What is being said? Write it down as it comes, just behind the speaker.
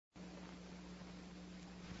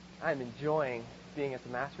I'm enjoying being at the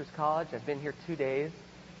Master's College. I've been here 2 days.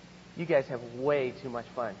 You guys have way too much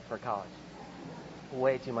fun for college.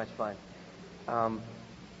 Way too much fun.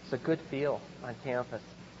 It's a good feel on campus.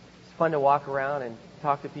 It's fun to walk around and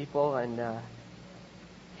talk to people and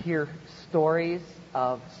hear stories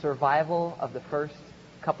of survival of the first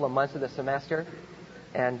couple of months of the semester.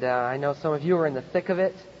 And I know some of you are in the thick of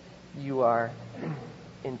it. You are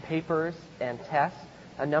in papers and tests.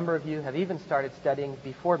 A number of you have even started studying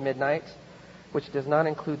before midnight, which does not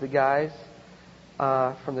include the guys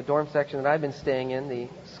from the dorm section that I've been staying in, the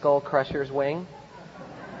Skull Crushers wing.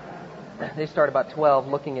 They start about 12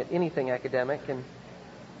 looking at anything academic and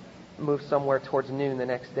move somewhere towards noon the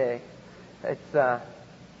next day. It's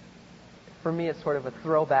for me, it's sort of a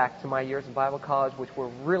throwback to my years in Bible college, which were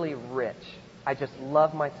really rich. I just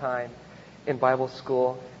love my time in Bible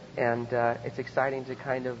school, and it's exciting to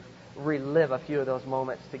kind of relive a few of those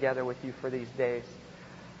moments together with you for these days.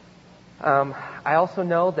 I also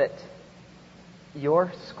know that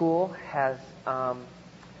your school has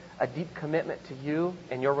a deep commitment to you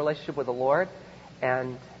and your relationship with the Lord,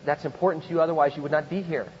 and that's important to you. Otherwise, you would not be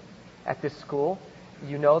here at this school.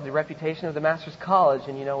 You know the reputation of the Master's College,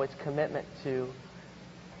 and you know its commitment to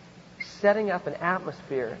setting up an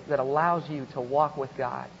atmosphere that allows you to walk with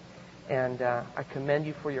God. And I commend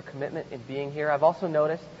you for your commitment in being here. I've also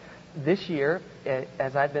noticed this year,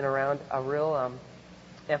 as I've been around, a real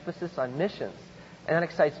emphasis on missions. And that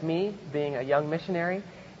excites me, being a young missionary.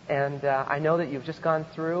 And I know that you've just gone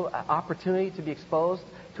through an opportunity to be exposed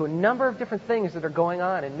to a number of different things that are going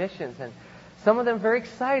on in missions. And some of them very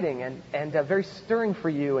exciting and very stirring for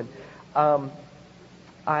you. And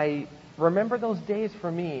I remember those days for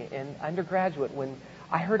me in undergraduate when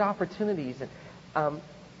I heard opportunities.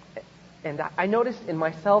 And I noticed in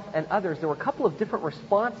myself and others there were a couple of different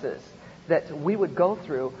responses that we would go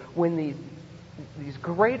through when these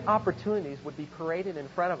great opportunities would be paraded in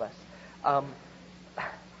front of us.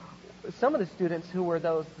 Some of the students who were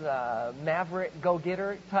those maverick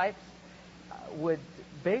go-getter types would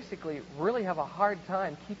basically really have a hard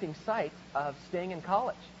time keeping sight of staying in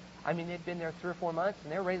college. I mean, they'd been there 3 or 4 months,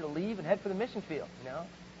 and they're ready to leave and head for the mission field, you know.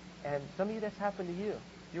 And some of you, that's happened to you.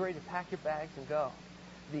 You're ready to pack your bags and go.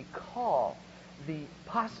 The call, the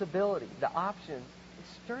possibility, the options, it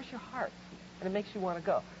stirs your heart, and it makes you want to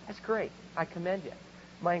go. That's great. I commend you.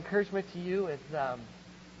 My encouragement to you is,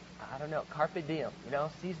 carpe diem,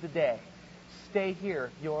 seize the day. Stay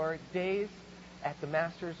here. Your days at the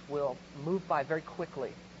Masters will move by very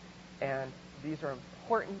quickly, and these are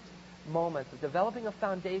important moments of developing a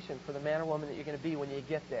foundation for the man or woman that you're going to be when you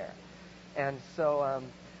get there. And so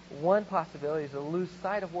one possibility is to lose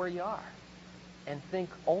sight of where you are and think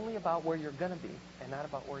only about where you're going to be and not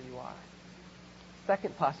about where you are.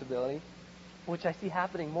 Second possibility, which I see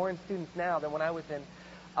happening more in students now than when I was in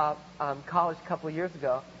college a couple of years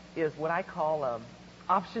ago, is what I call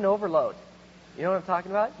option overload. You know what I'm talking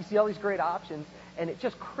about? You see all these great options, and it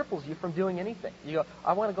just cripples you from doing anything. You go,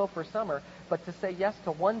 I want to go for summer, but to say yes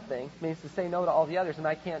to one thing means to say no to all the others, and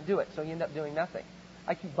I can't do it, so you end up doing nothing.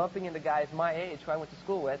 I keep bumping into guys my age who I went to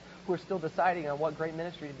school with who are still deciding on what great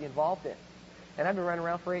ministry to be involved in. And I've been running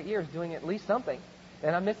around for 8 years doing at least something,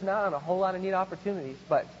 and I'm missing out on a whole lot of neat opportunities,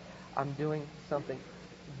 but I'm doing something.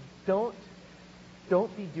 Don't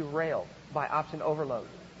be derailed by option overload.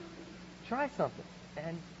 Try something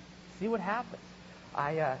and see what happens.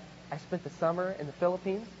 I spent the summer in the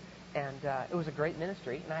Philippines, and it was a great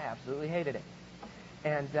ministry, and I absolutely hated it.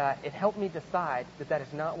 And it helped me decide that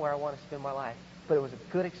is not where I want to spend my life. But it was a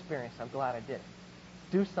good experience. I'm glad I did it.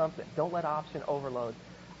 Do something. Don't let option overload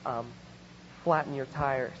flatten your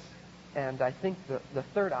tires. And I think the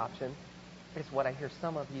third option is what I hear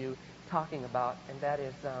some of you talking about, and that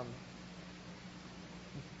is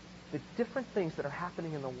the different things that are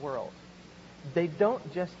happening in the world. They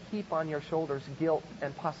don't just heap on your shoulders guilt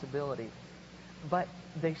and possibility, but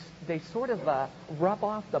they sort of rub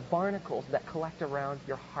off the barnacles that collect around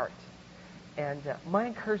your heart. And my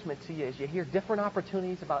encouragement to you is you hear different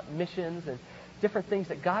opportunities about missions and different things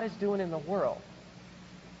that God is doing in the world.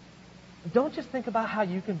 Don't just think about how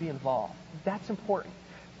you can be involved. That's important.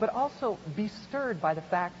 But also be stirred by the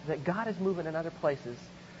fact that God is moving in other places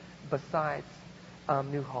besides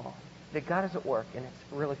New Hall. That God is at work, and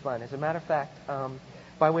it's really fun. As a matter of fact,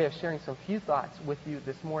 by way of sharing some few thoughts with you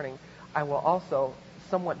this morning, I will also,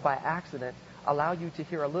 somewhat by accident, allow you to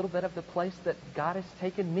hear a little bit of the place that God has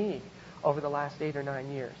taken me over the last 8 or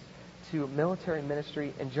 9 years, to military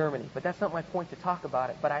ministry in Germany. But that's not my point to talk about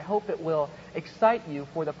it. But I hope it will excite you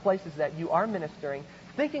for the places that you are ministering,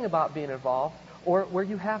 thinking about being involved, or where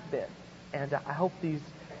you have been. And I hope these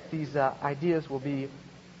ideas will be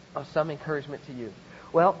of some encouragement to you.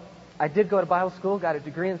 Well, I did go to Bible school, got a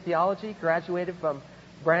degree in theology, graduated from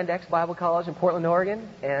Brand X Bible College in Portland, Oregon,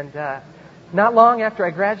 and not long after I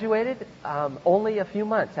graduated, only a few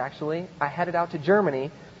months actually, I headed out to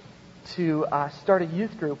Germany to start a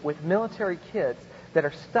youth group with military kids that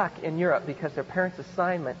are stuck in Europe because their parents'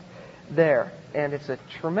 assignment there. And it's a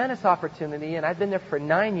tremendous opportunity, and I've been there for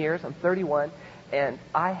 9 years. I'm 31, and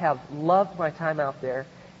I have loved my time out there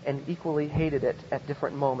and equally hated it at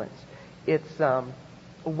different moments. It's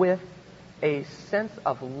with a sense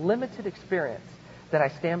of limited experience that I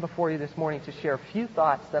stand before you this morning to share a few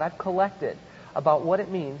thoughts that I've collected about what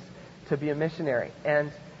it means to be a missionary.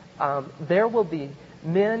 And there will be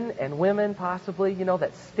men and women possibly,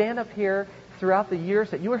 that stand up here throughout the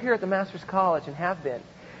years that you were here at the Master's College and have been,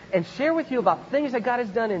 and share with you about things that God has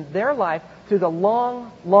done in their life through the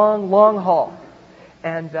long, long, long haul.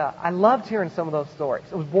 And I loved hearing some of those stories.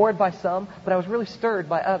 I was bored by some, but I was really stirred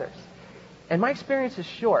by others. And my experience is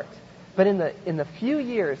short, but in the few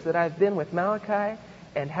years that I've been with Malachi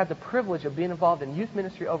and had the privilege of being involved in youth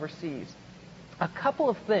ministry overseas, a couple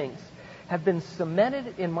of things have been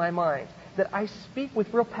cemented in my mind that I speak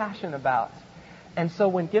with real passion about. And so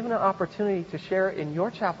when given an opportunity to share in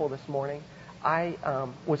your chapel this morning, I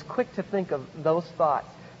was quick to think of those thoughts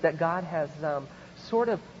that God has sort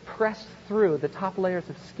of pressed through the top layers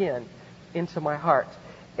of skin into my heart.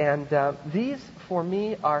 And these, for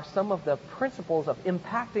me, are some of the principles of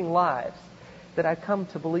impacting lives that I've come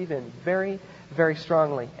to believe in very, very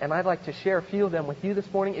strongly. And I'd like to share a few of them with you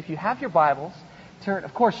this morning. If you have your Bibles, turn,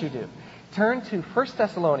 of course you do, turn to 1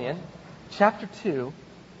 Thessalonians chapter 2.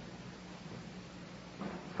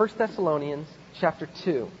 1 Thessalonians chapter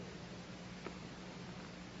 2.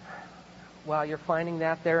 While you're finding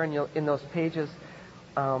that there in those pages,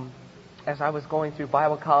 as I was going through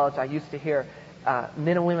Bible college, I used to hear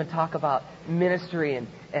men and women talk about ministry.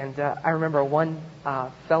 And I remember one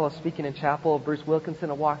fellow speaking in chapel, Bruce Wilkinson,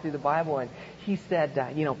 a walk through the Bible, and he said,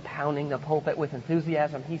 pounding the pulpit with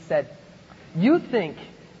enthusiasm, he said, "You think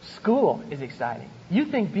school is exciting. You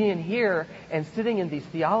think being here and sitting in these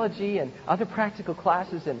theology and other practical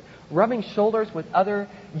classes and rubbing shoulders with other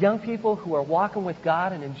young people who are walking with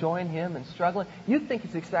God and enjoying Him and struggling, you think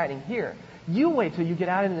it's exciting here. You wait till you get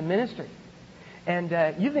out into the ministry. And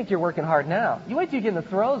you think you're working hard now. You wait till you get in the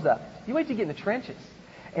throes of it. You wait till you get in the trenches.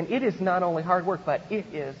 And it is not only hard work, but it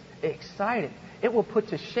is exciting. It will put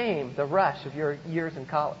to shame the rush of your years in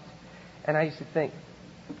college." And I used to think,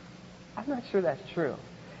 I'm not sure that's true.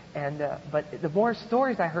 And but the more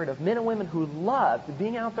stories I heard of men and women who loved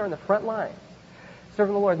being out there in the front lines,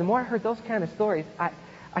 serving the Lord, the more I heard those kind of stories,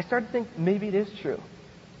 I started to think maybe it is true.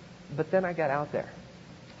 But then I got out there,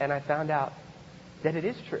 and I found out that it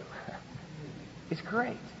is true. It's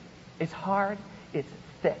great. It's hard. It's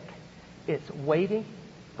thick. It's weighty,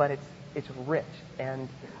 but it's rich. And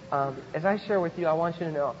as I share with you, I want you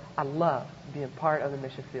to know I love being part of the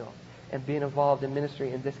mission field and being involved in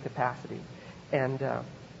ministry in this capacity. And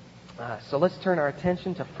so let's turn our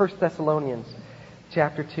attention to 1 Thessalonians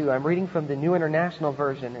chapter 2. I'm reading from the New International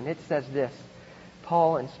Version, and it says this.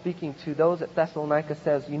 Paul, in speaking to those at Thessalonica,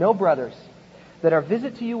 says, "You know, brothers, that our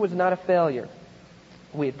visit to you was not a failure.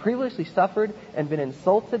 We had previously suffered and been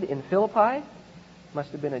insulted in Philippi."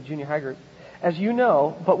 Must have been a junior high group. "As you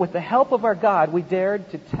know, but with the help of our God, we dared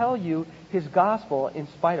to tell you His gospel in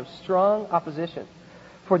spite of strong opposition.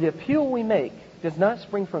 For the appeal we make does not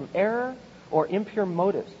spring from error or impure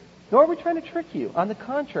motives, nor are we trying to trick you. On the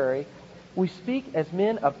contrary, we speak as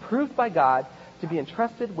men approved by God to be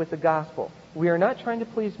entrusted with the gospel. We are not trying to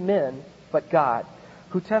please men, but God,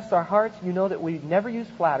 who tests our hearts. You know that we never use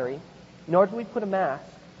flattery, nor do we put a mask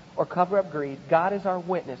or cover up greed. God is our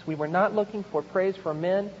witness. We were not looking for praise from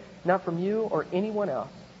men, not from you or anyone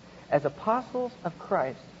else. As apostles of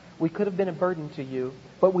Christ, we could have been a burden to you,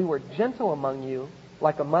 but we were gentle among you,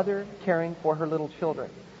 like a mother caring for her little children.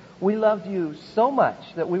 We loved you so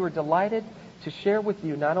much that we were delighted to share with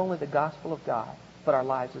you not only the gospel of God, but our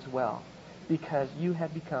lives as well, because you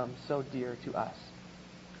had become so dear to us.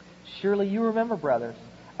 Surely you remember, brothers,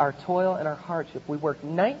 our toil and our hardship. We worked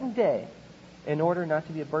night and day in order not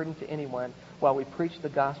to be a burden to anyone while we preached the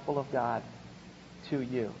gospel of God to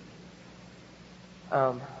you."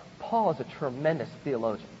 Paul is a tremendous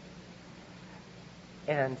theologian.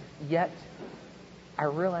 And yet, I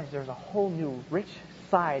realize there's a whole new rich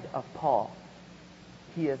side of Paul.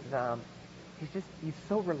 He is, he's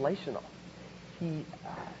so relational.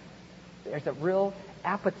 There's a real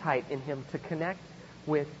appetite in him to connect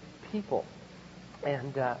with people.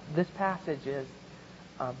 And this passage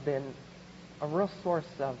has been a real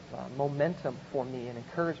source of momentum for me and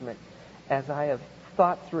encouragement as I have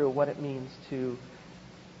thought through what it means to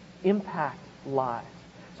impact lives,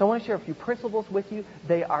 So I want to share a few principles with you.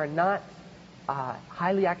 They are not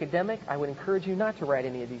highly academic. I would encourage you not to write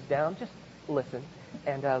any of these down. Just listen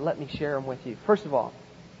and let me share them with you. First of all,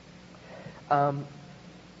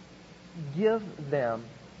 give them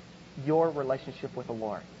your relationship with the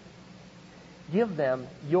Lord. Give them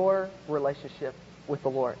your relationship with the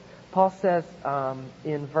Lord. Paul says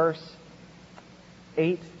in verse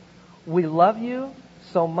 8, we love you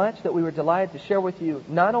so much that we were delighted to share with you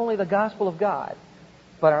not only the gospel of God,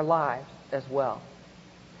 but our lives as well.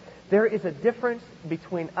 There is a difference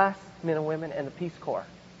between us, men and women, and the Peace Corps.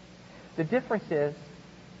 The difference is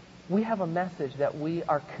we have a message that we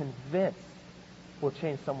are convinced will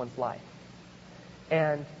change someone's life.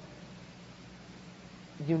 And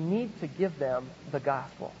you need to give them the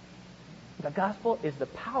gospel. The gospel is the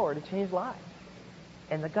power to change lives.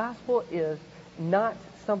 And the gospel is not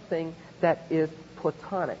something that is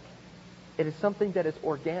platonic. It is something that is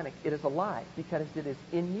organic. It is alive because it is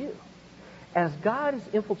in you. As God has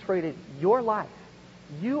infiltrated your life,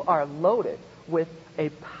 you are loaded with a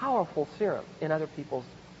powerful serum in other people's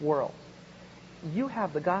worlds. You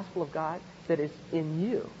have the gospel of God that is in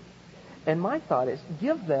you. And my thought is,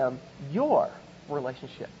 give them your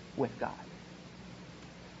relationship with God.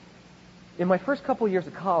 In my first couple of years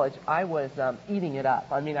of college, I was eating it up.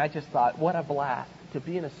 I mean, I just thought, what a blast to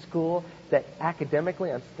be in a school that academically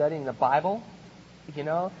I'm studying the Bible,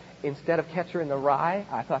 instead of Catcher in the Rye.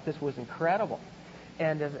 I thought this was incredible.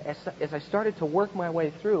 And as I started to work my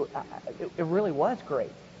way through, it really was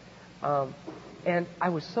great. And I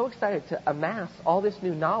was so excited to amass all this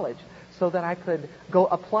new knowledge so that I could go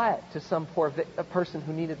apply it to some poor person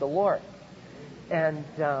who needed the Lord. And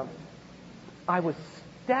I was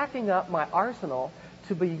stacking up my arsenal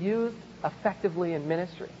to be used effectively in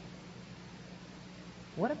ministry.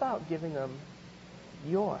 What about giving them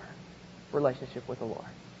your relationship with the Lord?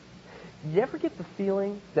 You ever get the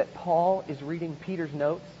feeling that Paul is reading Peter's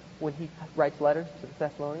notes when he writes letters to the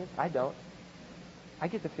Thessalonians? I don't. I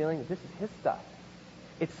get the feeling that this is his stuff.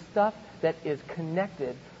 It's stuff that is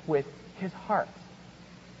connected with his heart.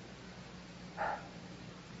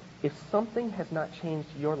 If something has not changed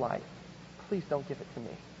your life, please don't give it to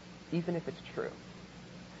me, even if it's true.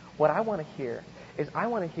 What I want to hear is I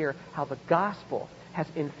want to hear how the gospel has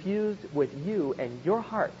infused with you and your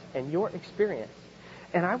heart and your experience.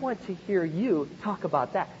 And I want to hear you talk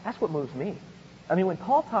about that. That's what moves me. I mean, when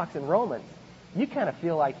Paul talks in Romans, you kind of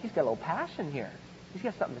feel like he's got a little passion here. He's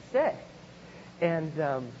got something to say.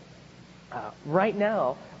 And right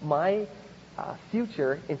now, my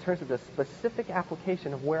future in terms of the specific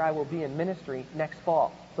application of where I will be in ministry next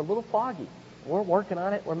fall, it's a little foggy. We're working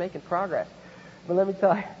on it. We're making progress. But let me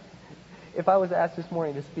tell you, if I was asked this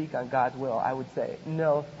morning to speak on God's will, I would say,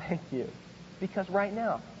 no, thank you. Because right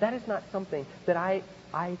now, that is not something that I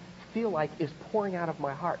feel like is pouring out of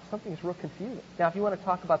my heart. Something is real confusing. Now, if you want to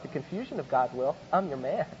talk about the confusion of God's will, I'm your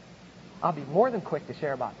man. I'll be more than quick to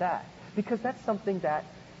share about that. Because that's something that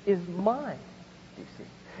is mine, you see.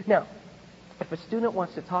 Now, if a student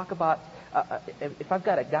wants to talk about, if I've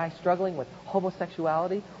got a guy struggling with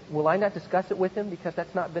homosexuality, will I not discuss it with him because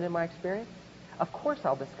that's not been in my experience? Of course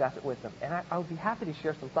I'll discuss it with them, and I'll be happy to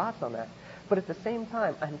share some thoughts on that. But at the same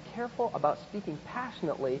time, I'm careful about speaking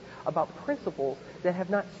passionately about principles that have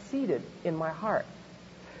not seeded in my heart.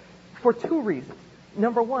 For two reasons.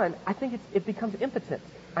 Number one, I think it becomes impotent.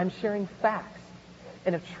 I'm sharing facts.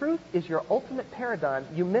 And if truth is your ultimate paradigm,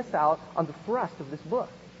 you miss out on the thrust of this book.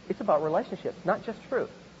 It's about relationships, not just truth.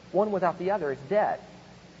 One without the other is dead.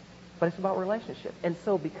 But it's about relationship. And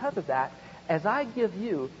so because of that, as I give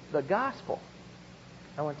you the gospel,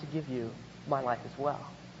 I want to give you my life as well.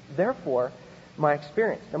 Therefore, my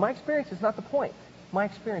experience. Now, my experience is not the point. My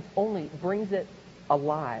experience only brings it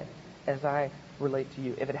alive as I relate to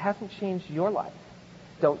you. If it hasn't changed your life,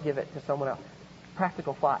 don't give it to someone else.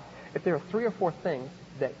 Practical thought. If there are 3 or 4 things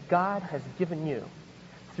that God has given you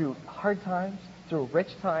through hard times, through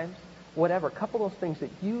rich times, whatever, a couple of those things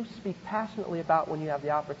that you speak passionately about when you have the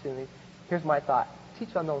opportunity, here's my thought.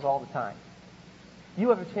 Teach on those all the time. You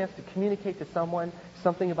have a chance to communicate to someone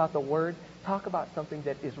something about the Word. Talk about something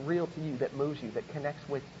that is real to you, that moves you, that connects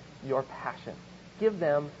with your passion. Give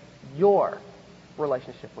them your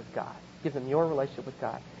relationship with God. Give them your relationship with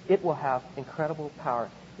God. It will have incredible power.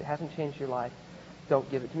 If it hasn't changed your life, don't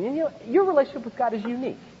give it to me. And your relationship with God is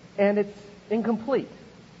unique, and it's incomplete,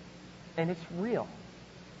 and it's real.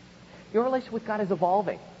 Your relationship with God is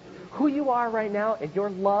evolving. Who you are right now and your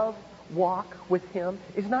love walk with Him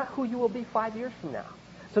is not who you will be 5 years from now.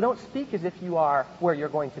 So don't speak as if you are where you're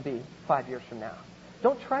going to be 5 years from now.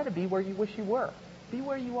 Don't try to be where you wish you were. Be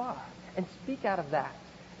where you are and speak out of that,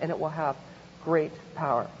 and it will have great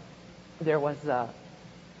power. There was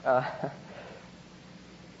Uh,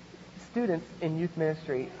 students in youth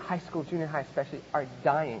ministry, high school, junior high especially, are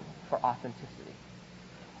dying for authenticity.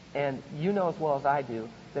 And you know as well as I do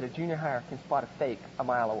that a junior higher can spot a fake a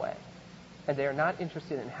mile away. And they are not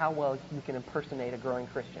interested in how well you can impersonate a growing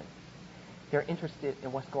Christian. They're interested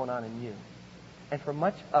in what's going on in you. And for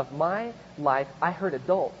much of my life, I heard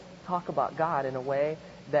adults talk about God in a way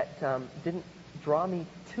that didn't draw me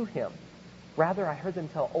to Him. Rather, I heard them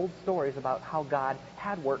tell old stories about how God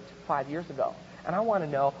had worked 5 years ago. And I want to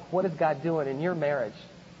know, what is God doing in your marriage,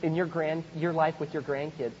 in your life with your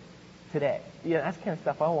grandkids today? Yeah, that's the kind of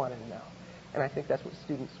stuff I wanted to know. And I think that's what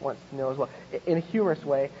students want to know as well. In a humorous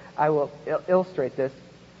way, I will illustrate this.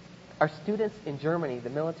 Our students in Germany, the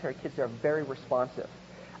military kids, are very responsive.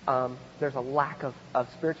 There's a lack of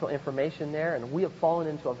spiritual information there, and we have fallen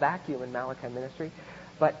into a vacuum in Malachi ministry.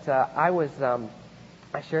 But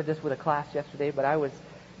I shared this with a class yesterday, but I was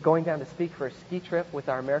going down to speak for a ski trip with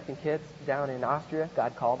our American kids down in Austria.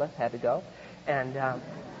 God called us, had to go. And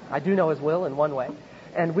I do know His will in one way.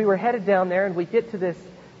 And we were headed down there, and we get to this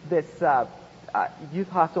youth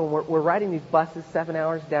hostel, and we're riding these buses 7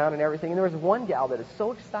 hours down and everything. And there was one gal that is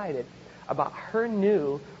so excited about her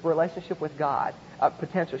new relationship with God,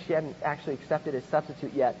 potential. She hadn't actually accepted His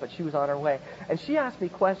substitute yet, but she was on her way. And she asked me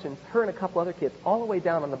questions, her and a couple other kids, all the way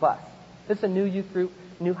down on the bus. This is a new youth group,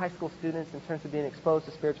 new high school students in terms of being exposed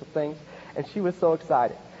to spiritual things. And she was so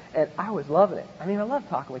excited. And I was loving it. I mean, I love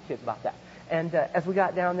talking with kids about that. And as we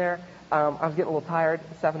got down there, I was getting a little tired,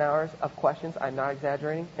 7 hours of questions. I'm not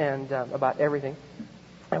exaggerating, and about everything.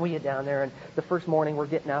 And we get down there, and the first morning we're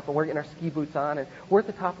getting up, and we're getting our ski boots on, and we're at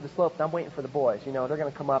the top of the slope, and I'm waiting for the boys. You know, they're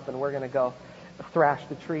going to come up, and we're going to go thrash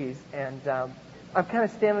the trees. And I'm kind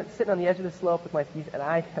of sitting on the edge of the slope with my skis, and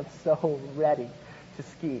I am so ready to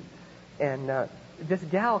ski. And this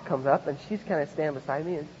gal comes up, and she's kind of standing beside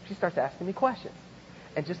me, and she starts asking me questions.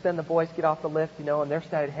 And just then the boys get off the lift, you know, and they're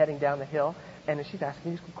started heading down the hill, and she's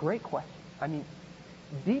asking me these great questions. I mean,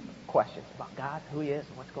 deep questions about God, who He is,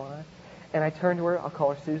 and what's going on. And I turn to her, I'll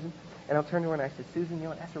call her Susan, and I'll turn to her and I said, Susan, you know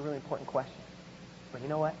what, that's a really important question. But you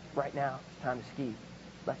know what? Right now, it's time to ski.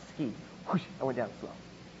 Let's ski. Whoosh, I went down the slope.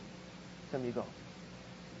 Some of you go,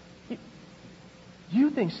 you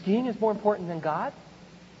think skiing is more important than God?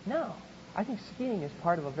 No. I think skiing is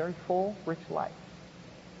part of a very full, rich life.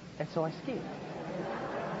 And so I ski.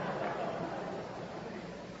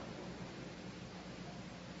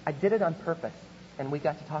 I did it on purpose, and we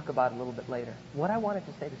got to talk about it a little bit later. What I wanted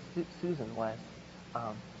to say to Susan was,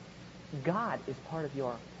 God is part of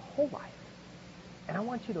your whole life. And I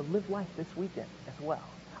want you to live life this weekend as well.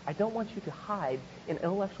 I don't want you to hide in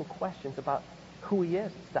intellectual questions about who He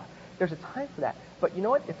is and stuff. There's a time for that. But you know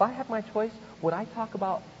what? If I have my choice, would I talk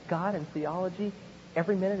about God and theology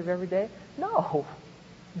every minute of every day? No.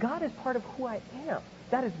 God is part of who I am.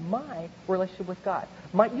 That is my relationship with God.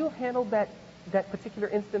 Might you have handled that particular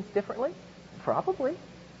instance differently? Probably.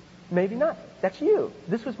 Maybe not. That's you.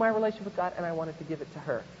 This was my relationship with God, and I wanted to give it to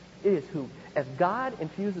her. It is who, as God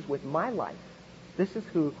infuses with my life, this is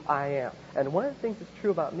who I am. And one of the things that's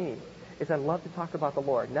true about me is I love to talk about the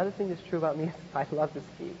Lord. Another thing that's true about me is I love to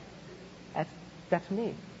ski. That's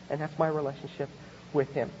me, and that's my relationship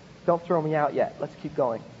with Him. Don't throw me out yet. Let's keep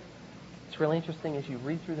going. It's really interesting as you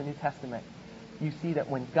read through the New Testament, you see that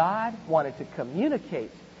when God wanted to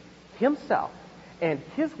communicate Himself and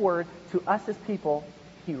His Word to us as people,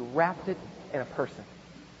 He wrapped it in a person.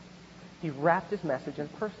 He wrapped His message in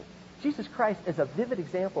a person. Jesus Christ is a vivid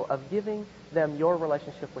example of giving them your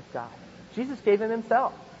relationship with God. Jesus gave Him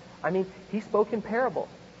Himself. I mean, He spoke in parables.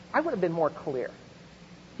 I would have been more clear.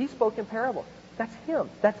 He spoke in parables. That's Him.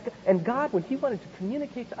 And God, when He wanted to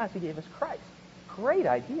communicate to us, He gave us Christ. Great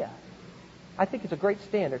idea. I think it's a great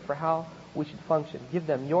standard for how we should function. Give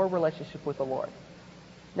them your relationship with the Lord.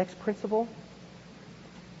 Next principle,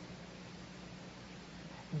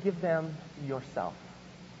 give them yourself.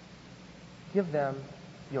 Give them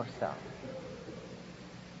yourself.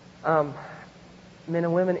 Men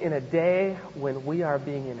and women, in a day when we are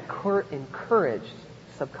being encouraged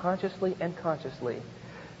subconsciously and consciously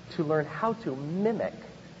to learn how to mimic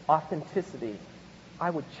authenticity, I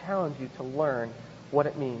would challenge you to learn what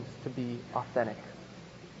it means to be authentic.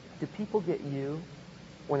 Do people get you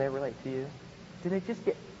when they relate to you? Do they just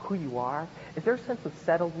get who you are? Is there a sense of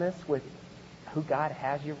settledness with who God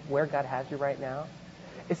has you, where God has you right now?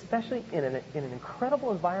 Especially in an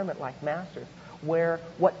incredible environment like Masters, where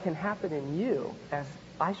what can happen in you, as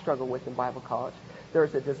I struggle with in Bible college,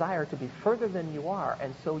 there's a desire to be further than you are,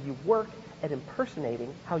 and so you work at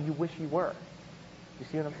impersonating how you wish you were. You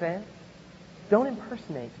see what I'm saying? Don't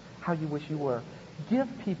impersonate how you wish you were. Give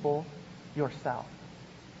people yourself.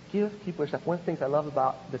 Give people your stuff. One of the things I love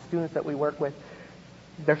about the students that we work with,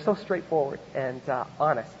 they're so straightforward and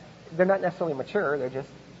honest. They're not necessarily mature. They're just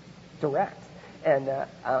direct. And,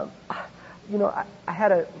 I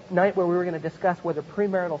had a night where we were going to discuss whether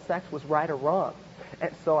premarital sex was right or wrong.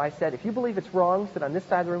 And so I said, if you believe it's wrong, sit on this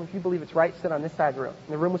side of the room. If you believe it's right, sit on this side of the room.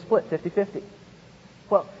 And the room was split, 50-50.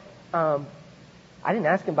 Well, I didn't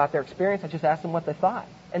ask them about their experience. I just asked them what they thought.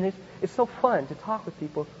 And it's so fun to talk with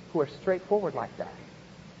people who are straightforward like that.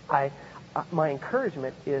 My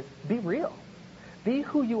encouragement is be real. Be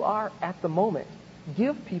who you are at the moment.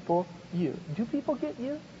 Give people you. Do people get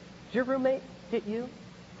you? Does your roommate get you?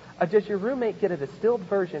 Or does your roommate get a distilled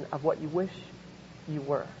version of what you wish you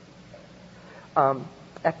were?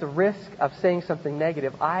 At the risk of saying something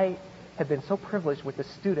negative, I have been so privileged with the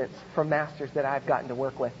students from Masters that I've gotten to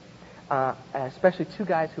work with. Especially two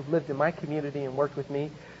guys who've lived in my community and worked with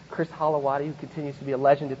me. Chris Holowati, who continues to be a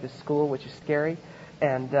legend at this school, which is scary.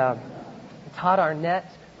 And Todd Arnett,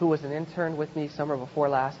 who was an intern with me summer before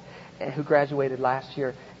last, and who graduated last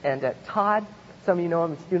year. And Todd, some of you know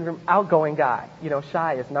him, a student from outgoing guy.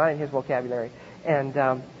 Shy is not in his vocabulary.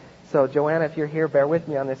 And so Joanna, if you're here, bear with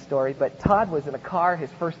me on this story. But Todd was in a car his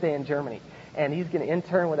first day in Germany. And he's going to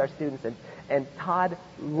intern with our students. And Todd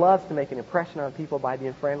loves to make an impression on people by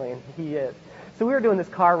being friendly, and he is. So we were doing this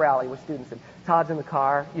car rally with students, and Todd's in the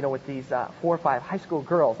car, with these 4 or 5 high school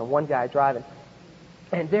girls and one guy driving.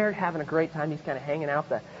 And they're having a great time. He's kind of hanging out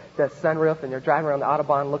the sunroof, and they're driving around the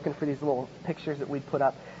Autobahn looking for these little pictures that we'd put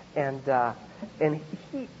up. And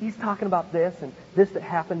he's talking about this and this that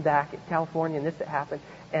happened back in California and this that happened.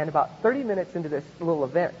 And about 30 minutes into this little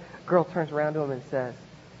event, a girl turns around to him and says,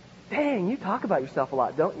 "Dang, you talk about yourself a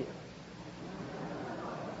lot, don't you?"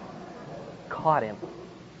 Caught him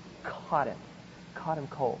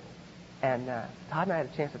cold. And Todd and I had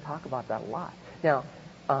a chance to talk about that a lot. Now,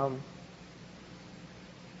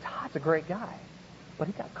 Todd's a great guy, but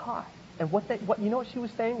he got caught. And what she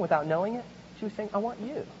was saying without knowing it? She was saying, I want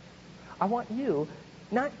you,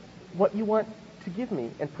 not what you want to give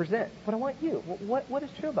me and present, but I want you. What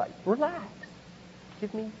is true about you? Relax.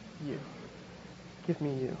 Give me you. Give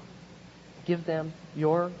me you. Give them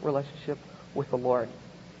your relationship with the Lord.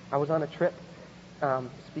 I was on a trip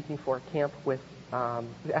speaking for a camp with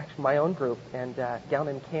actually my own group, and a gal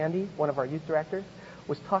named Candy, one of our youth directors,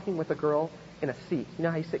 was talking with a girl in a seat. You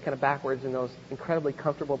know how you sit kind of backwards in those incredibly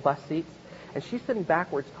comfortable bus seats? And she's sitting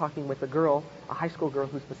backwards talking with a girl, a high school girl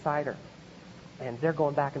who's beside her. And they're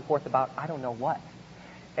going back and forth about I don't know what.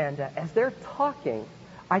 And as they're talking,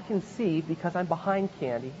 I can see, because I'm behind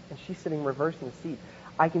Candy, and she's sitting reversed in the seat,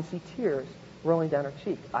 I can see tears rolling down her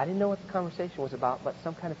cheek. I didn't know what the conversation was about, but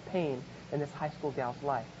some kind of pain in this high school gal's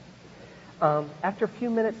life. After a few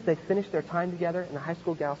minutes, they finished their time together, and the high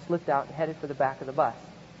school gal slipped out and headed for the back of the bus.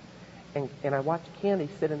 And I watched Candy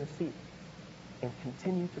sit in the seat and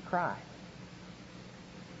continue to cry.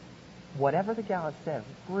 Whatever the gal had said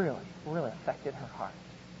really, really affected her heart.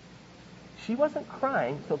 She wasn't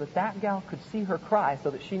crying so that gal could see her cry so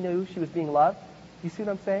that she knew she was being loved. You see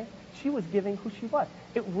what I'm saying? She was giving who she was.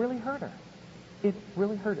 It really hurt her. It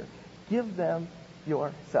really hurt her. Give them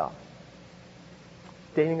yourself.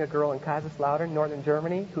 Dating a girl in Kaiserslautern, northern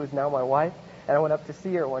Germany, who is now my wife, and I went up to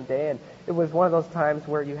see her one day, and it was one of those times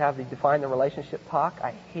where you have the define the relationship talk.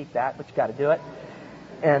 I hate that, but you got to do it.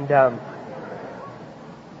 And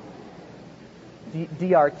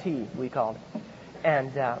DRT, we called it.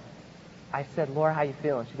 And I said, "Laura, how you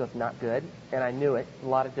feeling?" She goes, "Not good." And I knew it. A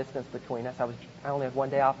lot of distance between us. I only had one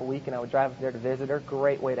day off a week, and I would drive up there to visit her.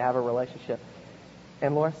 Great way to have a relationship.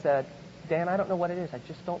 And Laura said, "Dan, I don't know what it is. I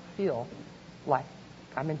just don't feel like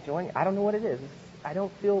I'm enjoying it. I don't know what it is. I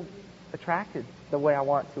don't feel attracted the way I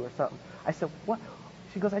want to or something." I said, "What?"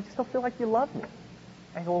 She goes, "I just don't feel like you love me."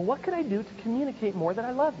 I go, "Well, what can I do to communicate more that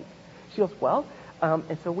I love you?" She goes, "Well,"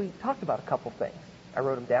 and so we talked about a couple things. I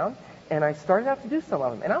wrote them down, and I started out to do some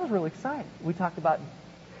of them, and I was really excited. We talked about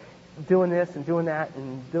doing this and doing that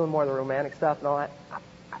and doing more of the romantic stuff and all that.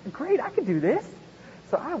 Great, I could do this.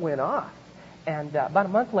 So I went off, and about a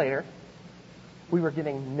month later, we were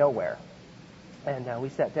getting nowhere. And we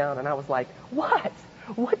sat down, and I was like, "What?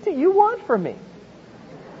 What do you want from me?"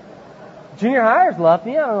 Junior hires love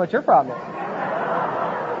me. I don't know what your problem is.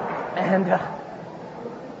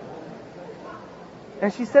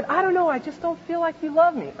 And she said, "I don't know. I just don't feel like you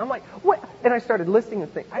love me." I'm like, "What?" And I started listing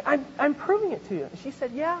and thinking, I'm proving it to you. And she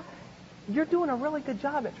said, "Yeah, you're doing a really good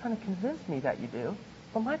job at trying to convince me that you do.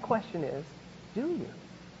 But my question is, do you?"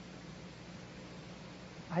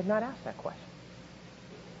 I had not asked that question.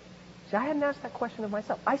 See, I hadn't asked that question of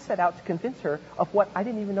myself. I set out to convince her of what I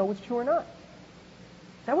didn't even know was true or not.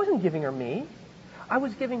 I wasn't giving her me. I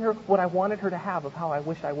was giving her what I wanted her to have of how I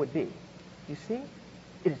wish I would be. You see?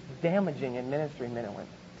 It is damaging in ministry, men and women,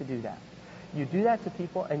 to do that. You do that to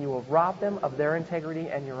people and you will rob them of their integrity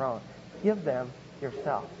and your own. Give them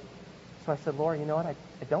yourself. So I said, Lord, you know what? I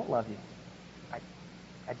don't love you.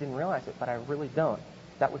 I didn't realize it, but I really don't.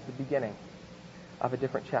 That was the beginning of a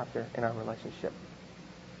different chapter in our relationship.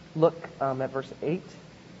 Look at verse 8.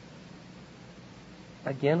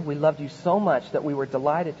 Again, we loved you so much that we were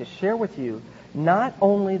delighted to share with you not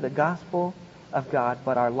only the gospel of God,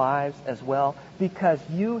 but our lives as well, because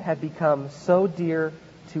you have become so dear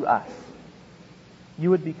to us.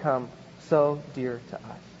 You would become so dear to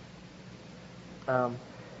us.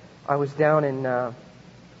 I was down in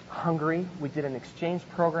Hungary. We did an exchange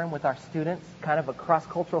program with our students, kind of a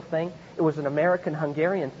cross-cultural thing. It was an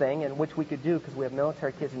American-Hungarian thing, in which we could do, because we have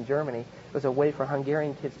military kids in Germany. It was a way for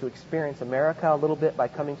Hungarian kids to experience America a little bit by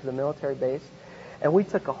coming to the military base. And we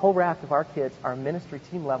took a whole raft of our kids, our ministry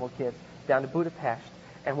team level kids, down to Budapest,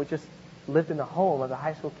 and we just lived in the home of the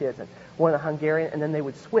high school kids, and one of the Hungarian, and then they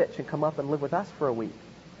would switch and come up and live with us for a week.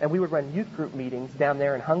 And we would run youth group meetings down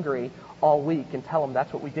there in Hungary all week and tell them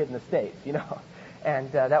that's what we did in the States, you know.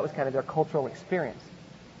 And that was kind of their cultural experience.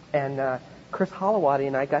 And Chris Holowati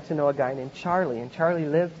and I got to know a guy named Charlie. And Charlie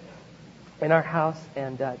lived in our house.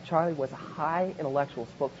 And Charlie was a high intellectual,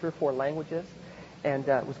 spoke 3 or 4 languages, and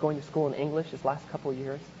was going to school in English his last couple of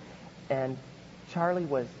years. And Charlie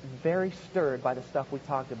was very stirred by the stuff we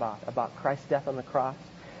talked about Christ's death on the cross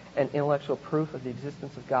and intellectual proof of the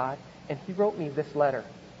existence of God. And he wrote me this letter.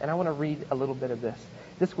 And I want to read a little bit of this.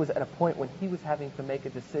 This was at a point when he was having to make a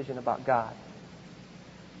decision about God.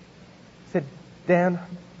 He said, Dan,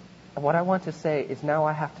 what I want to say is now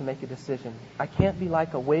I have to make a decision. I can't be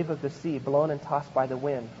like a wave of the sea blown and tossed by the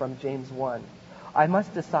wind, from James 1. I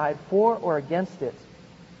must decide for or against it,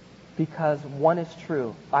 because one is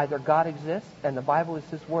true. Either God exists and the Bible is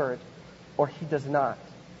His Word, or He does not.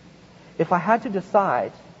 If I had to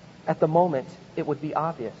decide at the moment, it would be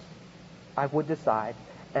obvious. I would decide,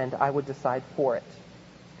 and I would decide for it.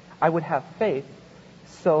 I would have faith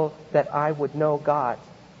so that I would know God.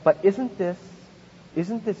 But isn't this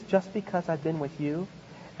just because I've been with you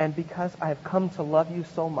and because I have come to love you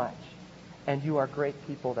so much and you are great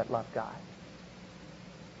people that love God?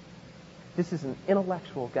 This is an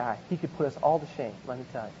intellectual guy. He could put us all to shame, let me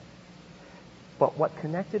tell you. But what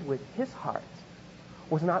connected with his heart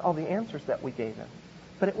was not all the answers that we gave him,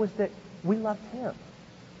 but it was that we loved him.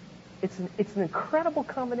 It's an incredible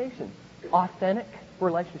combination. Authentic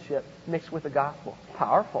relationship mixed with the gospel.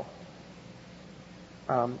 Powerful.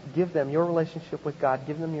 Give them your relationship with God.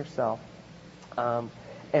 Give them yourself.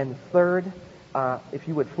 And third, if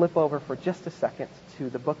you would flip over for just a second to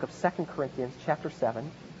the book of 2 Corinthians chapter 7.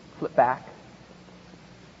 Flip back.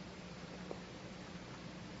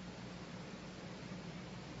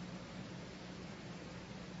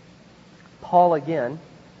 Paul again,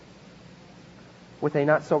 with a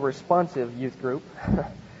not so responsive youth group.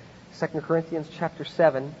 2 Corinthians chapter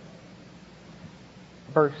 7,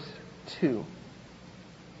 verse 2.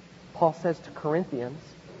 Paul says to Corinthians,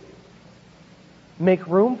 make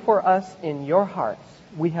room for us in your hearts.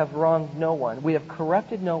 We have wronged no one. We have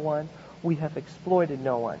corrupted no one. We have exploited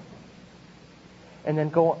no one. And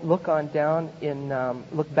then look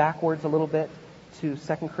backwards a little bit to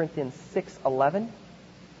 2 Corinthians 6:11.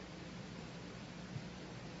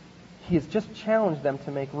 He has just challenged them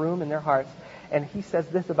to make room in their hearts, and he says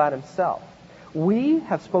this about himself. We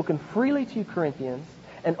have spoken freely to you, Corinthians,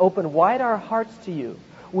 and opened wide our hearts to you.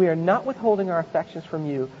 We are not withholding our affections from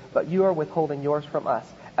you, but you are withholding yours from us.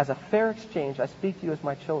 As a fair exchange, I speak to you as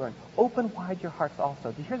my children. Open wide your hearts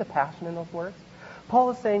also. Do you hear the passion in those words?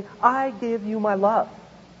 Paul is saying, I give you my love,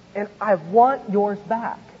 and I want yours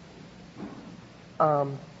back.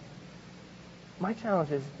 My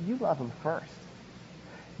challenge is, you love them first.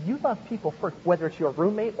 You love people first, whether it's your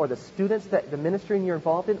roommate or the students, the ministry you're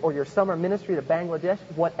involved in, or your summer ministry to Bangladesh,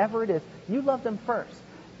 whatever it is, you love them first.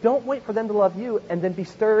 Don't wait for them to love you and then be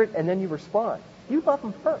stirred and then you respond. You love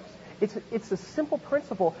them first. It's a simple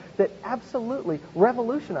principle that absolutely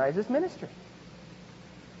revolutionizes ministry.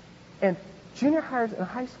 And junior hires and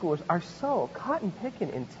high schoolers are so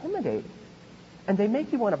cotton-picking, intimidating. And they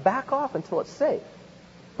make you want to back off until it's safe.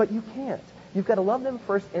 But you can't. You've got to love them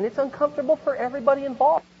first, and it's uncomfortable for everybody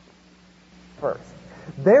involved first.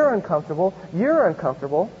 They're uncomfortable, you're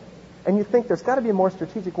uncomfortable, and you think there's got to be a more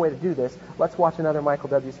strategic way to do this. Let's watch another Michael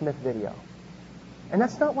W. Smith video. And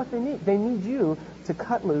that's not what they need. They need you to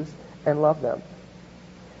cut loose and love them.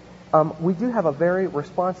 We do have a very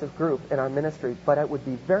responsive group in our ministry, but it would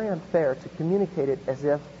be very unfair to communicate it as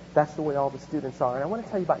if that's the way all the students are. And I want to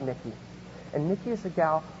tell you about Nikki. And Nikki is a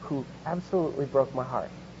gal who absolutely broke my heart.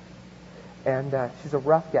 And she's a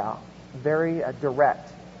rough gal, very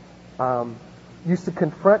direct. Used to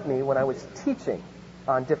confront me when I was teaching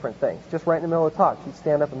on different things. Just right in the middle of the talk, she'd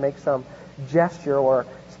stand up and make some gesture or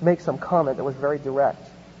make some comment that was very direct.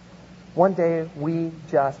 One day, we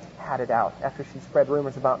just had it out after she spread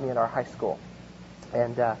rumors about me at our high school.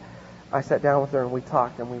 And I sat down with her and we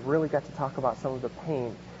talked, and we really got to talk about some of the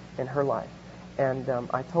pain in her life. And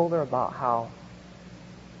I told her about how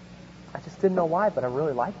I just didn't know why, but I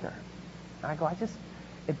really liked her. And I go,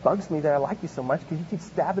 it bugs me that I like you so much because you keep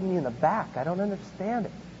stabbing me in the back. I don't understand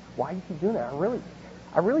it. Why you keep doing that?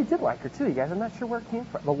 I really did like her too, you guys. I'm not sure where it came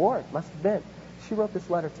from. The Lord must have been. She wrote this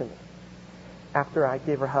letter to me. After I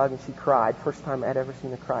gave her a hug and she cried, first time I'd ever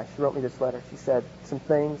seen her cry, she wrote me this letter. She said some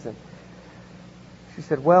things, and she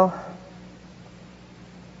said, well,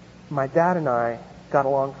 my dad and I got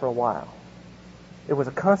along for a while. It was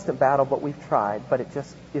a constant battle, but we've tried, but it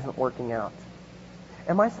just isn't working out.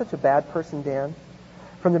 Am I such a bad person, Dan?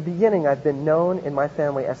 From the beginning, I've been known in my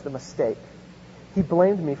family as the mistake. He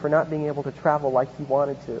blamed me for not being able to travel like he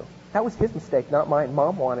wanted to. That was his mistake, not mine.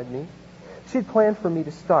 Mom wanted me. She had planned for me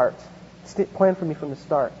from the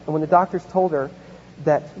start. And when the doctors told her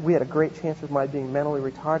that we had a great chance of my being mentally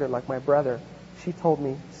retarded like my brother, she told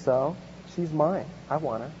me, so, she's mine. I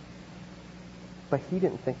want her. But he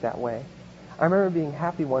didn't think that way. I remember being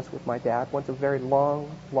happy once with my dad, once a very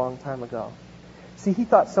long, long time ago. See, he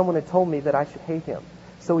thought someone had told me that I should hate him,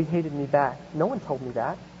 so he hated me back. No one told me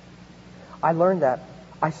that. I learned that.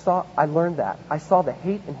 I saw the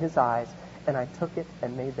hate in his eyes, and I took it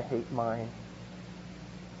and made the hate mine.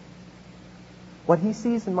 What he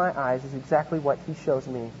sees in my eyes is exactly what he shows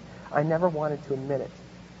me. I never wanted to admit it,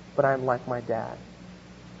 but I'm like my dad.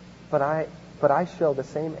 But I show the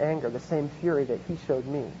same anger, the same fury that he showed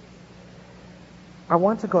me. I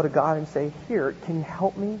want to go to God and say, here, can you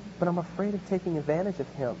help me? But I'm afraid of taking advantage of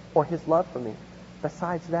him or his love for me.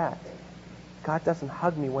 Besides that, God doesn't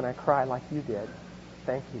hug me when I cry like you did.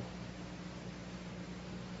 Thank you.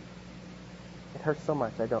 It hurts so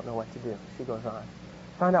much I don't know what to do. She goes on.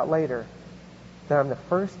 Found out later that I'm the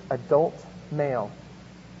first adult male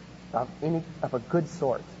of a good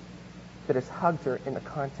sort that has hugged her in the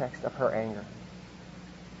context of her anger.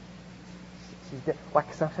 Like,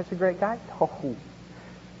 I'm such a great guy? Oh,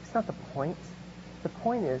 it's not the point. The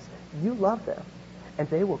point is, you love them, and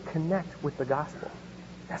they will connect with the gospel.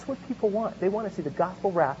 That's what people want. They want to see the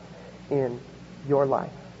gospel wrapped in your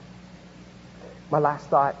life. My last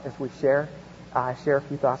thought as we share a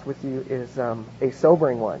few thoughts with you is a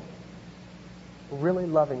sobering one. Really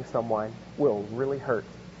loving someone will really hurt,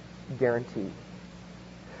 guaranteed.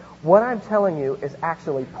 What I'm telling you is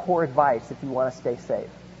actually poor advice if you want to stay safe.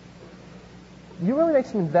 You really make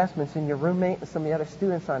some investments in your roommate and some of the other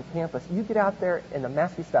students on campus. You get out there in the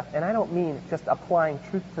messy stuff, and I don't mean just applying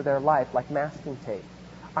truth to their life like masking tape.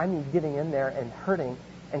 I mean getting in there and hurting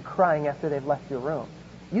and crying after they've left your room.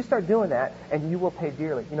 You start doing that, and you will pay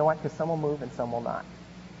dearly. You know why? Because some will move and some will not.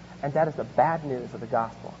 And that is the bad news of the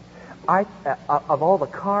gospel. Of all the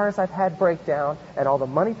cars I've had break down and all the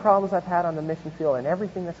money problems I've had on the mission field and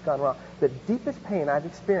everything that's gone wrong, the deepest pain I've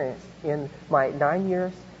experienced in my 9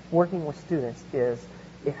 years working with students is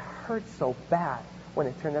it hurts so bad when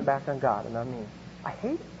they turn their back on God and on me. I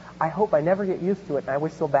hate it. I hope I never get used to it, and I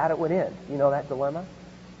wish so bad it would end. You know that dilemma?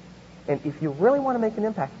 And if you really want to make an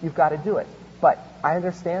impact, you've got to do it. But I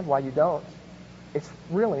understand why you don't. It's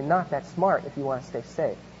really not that smart if you want to stay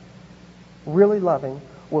safe. Really loving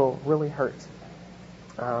will really hurt.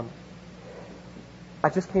 I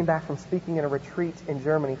just came back from speaking at a retreat in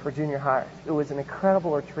Germany for junior hires. It was an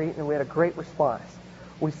incredible retreat, and we had a great response.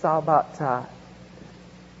 We saw about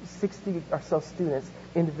 60 or so students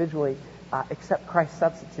individually accept Christ's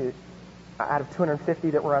substitute out of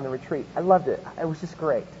 250 that were on the retreat. I loved it. It was just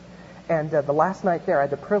great. And the last night there, I had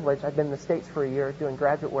the privilege, I'd been in the States for a year doing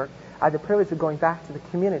graduate work, I had the privilege of going back to the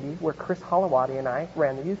community where Chris Holowati and I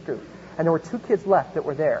ran the youth group. And there were 2 kids left that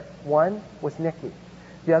were there. One was Nikki.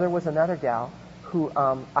 The other was another gal who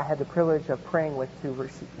I had the privilege of praying with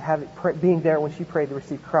being there when she prayed to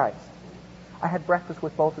receive Christ. I had breakfast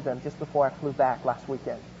with both of them just before I flew back last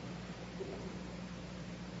weekend.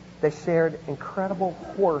 They shared incredible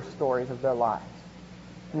horror stories of their lives.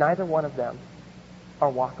 Neither one of them are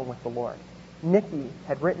walking with the Lord. Nikki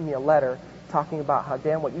had written me a letter talking about how,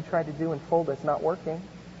 Dan, what you tried to do in Fulda is not working.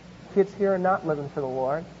 Kids here are not living for the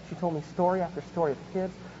Lord. She told me story after story of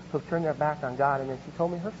kids who have turned their back on God, and then she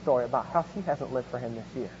told me her story about how she hasn't lived for Him this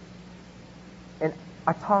year. And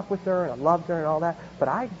I talked with her, and I loved her and all that, but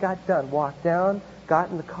I got done, walked down, got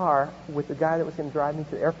in the car with the guy that was going to drive me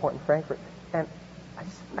to the airport in Frankfurt, and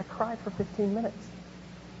I cried for 15 minutes.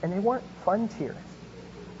 And they weren't fun tears.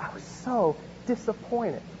 I was so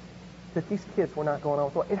disappointed that these kids were not going on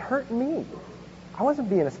with what. It hurt me. I wasn't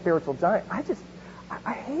being a spiritual giant. I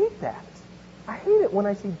hate that. I hate it when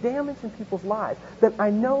I see damage in people's lives that I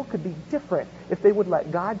know could be different if they would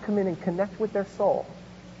let God come in and connect with their soul.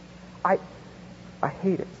 I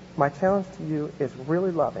hate it. My challenge to you is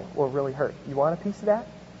really loving or really hurt. You want a piece of that?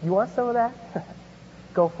 You want some of that?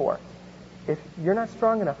 Go for it. If you're not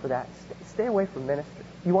strong enough for that, stay away from ministry.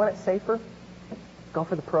 You want it safer? Go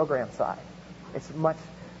for the program side. It's much,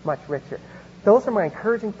 much richer. Those are my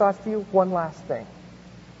encouraging thoughts to you. One last thing.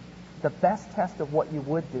 The best test of what you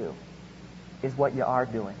would do is what you are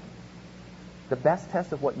doing. The best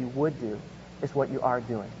test of what you would do is what you are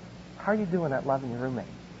doing. How are you doing at loving your roommate?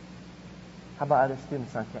 How about other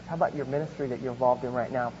students on campus? How about your ministry that you're involved in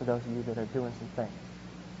right now for those of you that are doing some things?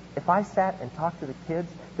 If I sat and talked to the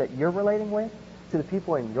kids that you're relating with, to the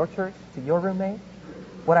people in your church, to your roommate,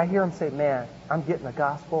 would I hear them say, man, I'm getting the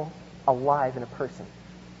gospel alive in a person?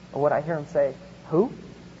 Or would I hear them say, who?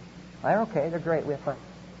 They're okay, they're great, we have fun.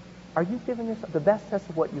 Are you giving yourself, the best test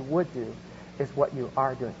of what you would do is what you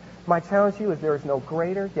are doing. My challenge to you is there is no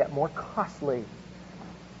greater yet more costly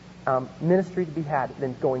ministry to be had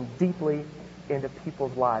than going deeply into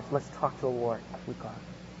people's lives. Let's talk to the Lord.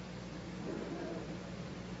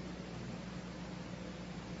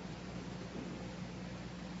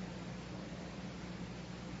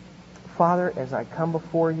 Father, as I come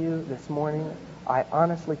before you this morning, I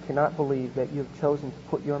honestly cannot believe that you have chosen to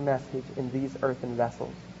put your message in these earthen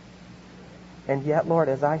vessels. And yet, Lord,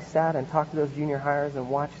 as I sat and talked to those junior hires and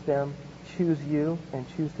watched them choose you and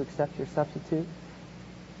choose to accept your substitute,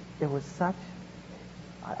 it was such,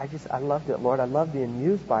 I loved it, Lord. I love being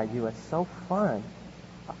used by you. It's so fun.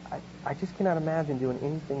 I just cannot imagine doing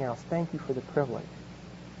anything else. Thank you for the privilege.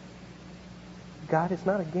 God, it's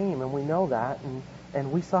not a game, and we know that,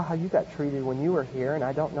 and we saw how you got treated when you were here, and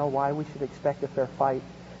I don't know why we should expect a fair fight,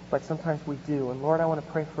 but sometimes we do. And Lord, I want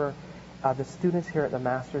to pray for the students here at the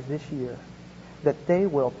Masters this year, that they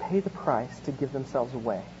will pay the price to give themselves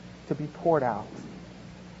away, to be poured out.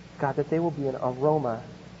 God, that they will be an aroma.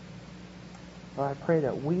 Lord, I pray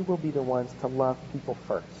that we will be the ones to love people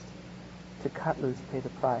first, to cut loose, pay the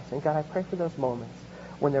price. And God, I pray for those moments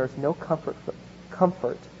when there is no comfort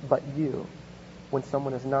but you, when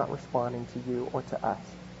someone is not responding to you or to us.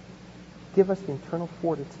 Give us the internal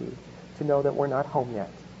fortitude to know that we're not home yet,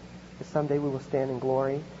 that someday we will stand in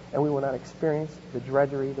glory and we will not experience the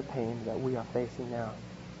drudgery, the pain that we are facing now.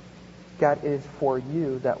 God, it is for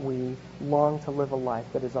you that we long to live a life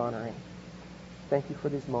that is honoring. Thank you for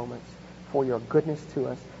these moments, for your goodness to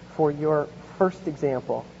us, for your first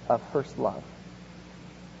example of first love.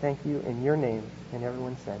 Thank you in your name. And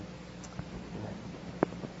everyone said, amen.